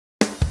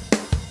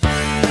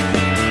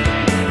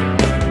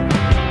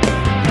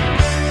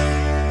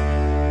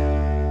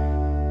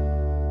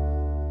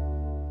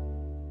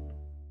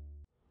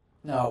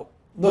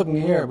looking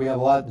here, we have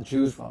a lot to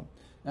choose from.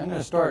 I'm going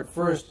to start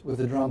first with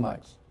the drum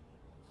mics.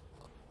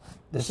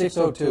 The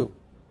 602,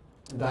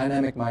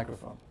 dynamic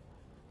microphone.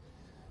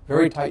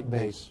 Very tight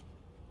bass.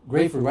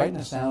 Great for right in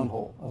the sound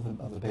hole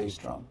of the bass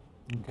drum.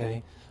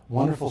 Okay,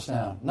 wonderful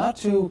sound. Not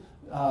too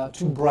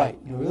bright.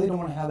 You really don't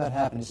want to have that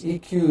happen. It's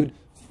EQed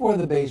for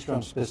the bass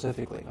drum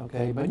specifically.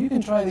 Okay, but you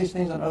can try these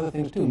things on other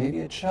things too.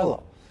 Maybe a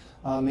cello,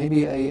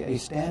 maybe a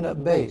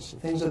stand-up bass,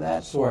 things of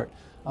that sort.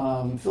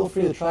 Feel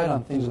free to try it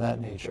on things of that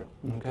nature.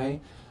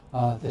 Okay,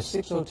 the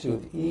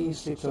 602, the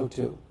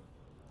E602.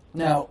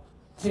 Now,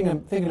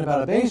 thinking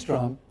about a bass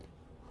drum,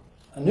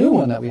 a new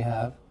one that we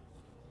have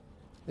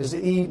is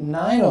the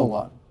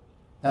E901.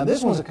 Now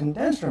this one's a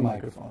condenser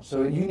microphone,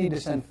 so you need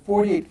to send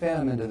 48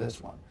 phantom into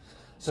this one.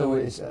 So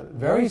it's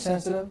very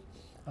sensitive.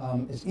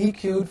 It's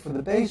EQ'd for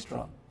the bass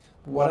drum.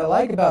 But what I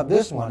like about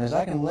this one is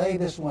I can lay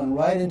this one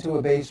right into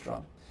a bass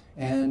drum.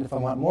 And if I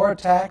want more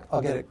attack,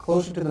 I'll get it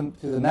closer to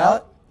the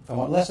mallet. If I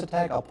want less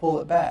attack, I'll pull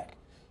it back.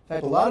 In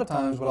fact, a lot of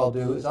times what I'll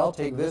do is I'll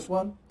take this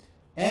one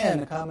and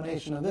a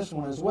combination of this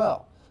one as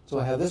well. So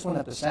I have this one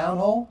at the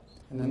sound hole,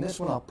 and then this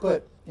one I'll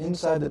put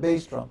inside the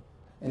bass drum.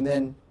 And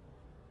then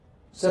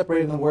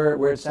separating them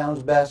where it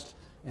sounds best,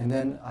 and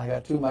then I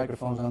got two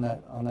microphones on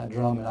that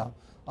drum, and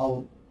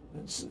I'll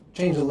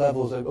change the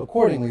levels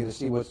accordingly to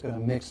see what's going to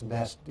mix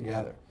best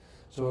together.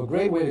 So a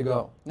great way to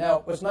go.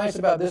 Now, what's nice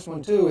about this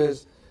one too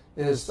is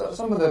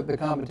some of the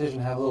competition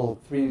have a little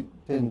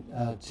 3-pin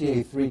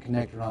TA3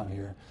 connector on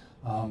here.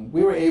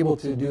 We were able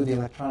to do the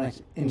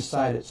electronics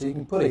inside it, so you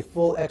can put a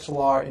full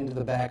XLR into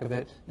the back of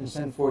it and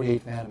send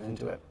 48 phantom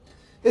into it.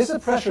 It's a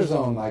pressure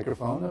zone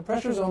microphone. A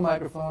pressure zone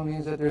microphone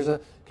means that there's a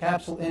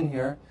capsule in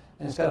here,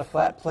 and it's got a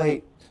flat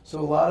plate.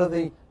 So a lot of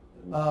the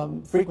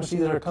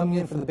frequencies that are coming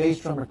in from the bass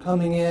drum are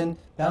coming in,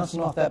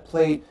 bouncing off that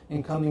plate,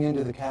 and coming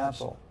into the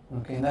capsule.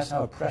 Okay, and that's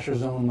how a pressure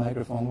zone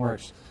microphone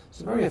works.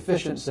 It's a very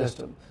efficient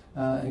system,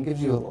 and gives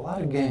you a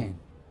lot of gain.